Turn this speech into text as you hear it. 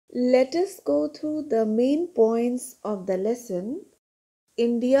Let us go through the main points of the lesson.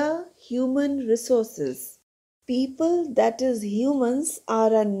 India Human Resources. People, that is humans,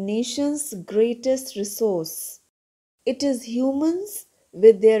 are a nation's greatest resource. It is humans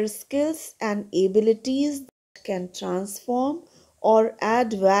with their skills and abilities that can transform or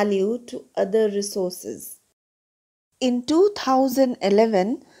add value to other resources. In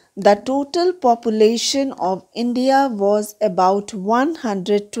 2011, the total population of India was about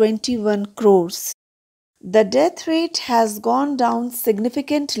 121 crores. The death rate has gone down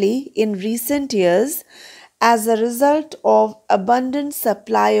significantly in recent years as a result of abundant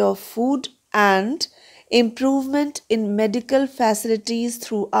supply of food and improvement in medical facilities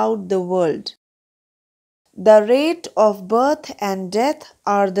throughout the world. The rate of birth and death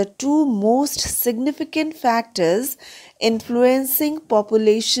are the two most significant factors influencing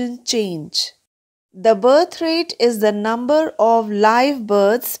population change. The birth rate is the number of live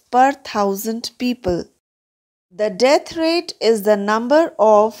births per thousand people. The death rate is the number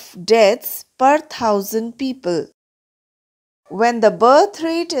of deaths per thousand people. When the birth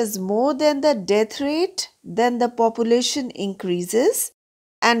rate is more than the death rate, then the population increases,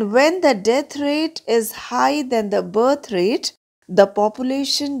 and when the death rate is higher than the birth rate, the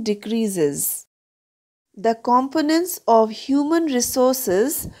population decreases. The components of human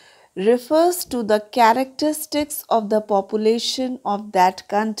resources refers to the characteristics of the population of that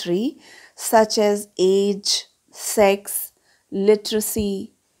country, such as age, sex,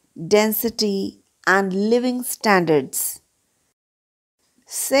 literacy, density, and living standards.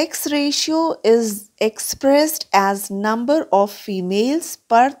 Sex ratio is expressed as number of females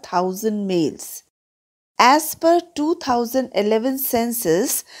per thousand males. As per 2011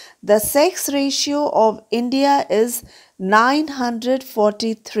 census, the sex ratio of India is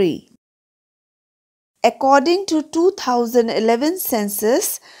 943. According to 2011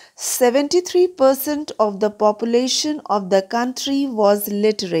 census, 73% of the population of the country was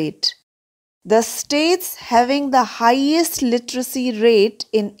literate. The states having the highest literacy rate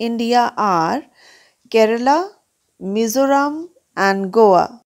in India are Kerala, Mizoram, and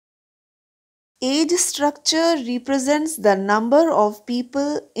Goa. Age structure represents the number of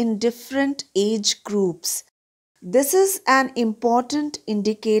people in different age groups. This is an important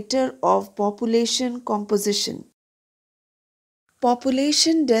indicator of population composition.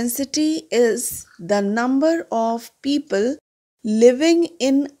 Population density is the number of people living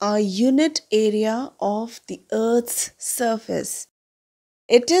in a unit area of the Earth's surface.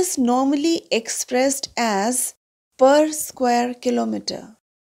 It is normally expressed as per square kilometer.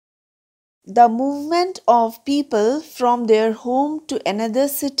 The movement of people from their home to another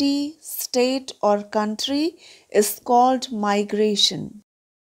city, state, or country is called migration.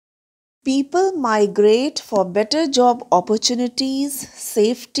 People migrate for better job opportunities,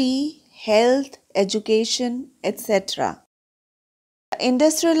 safety, health, education, etc.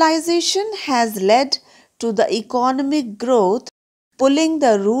 Industrialization has led to the economic growth, pulling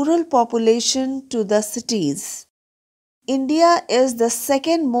the rural population to the cities. India is the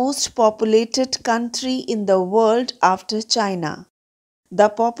second most populated country in the world after China. The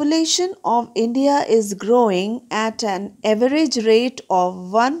population of India is growing at an average rate of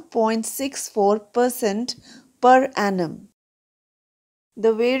 1.64% per annum.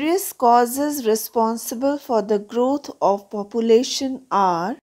 The various causes responsible for the growth of population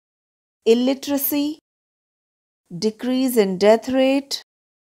are illiteracy, decrease in death rate,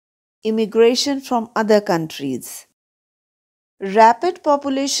 immigration from other countries. Rapid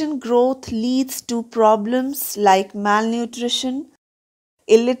population growth leads to problems like malnutrition,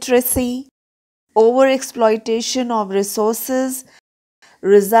 illiteracy, overexploitation of resources,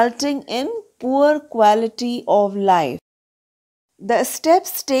 resulting in poor quality of life. The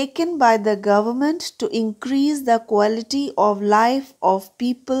steps taken by the government to increase the quality of life of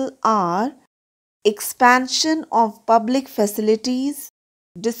people are expansion of public facilities,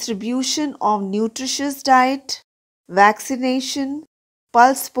 distribution of nutritious diet, vaccination,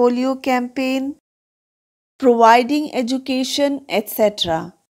 pulse polio campaign, providing education,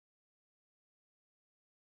 etc.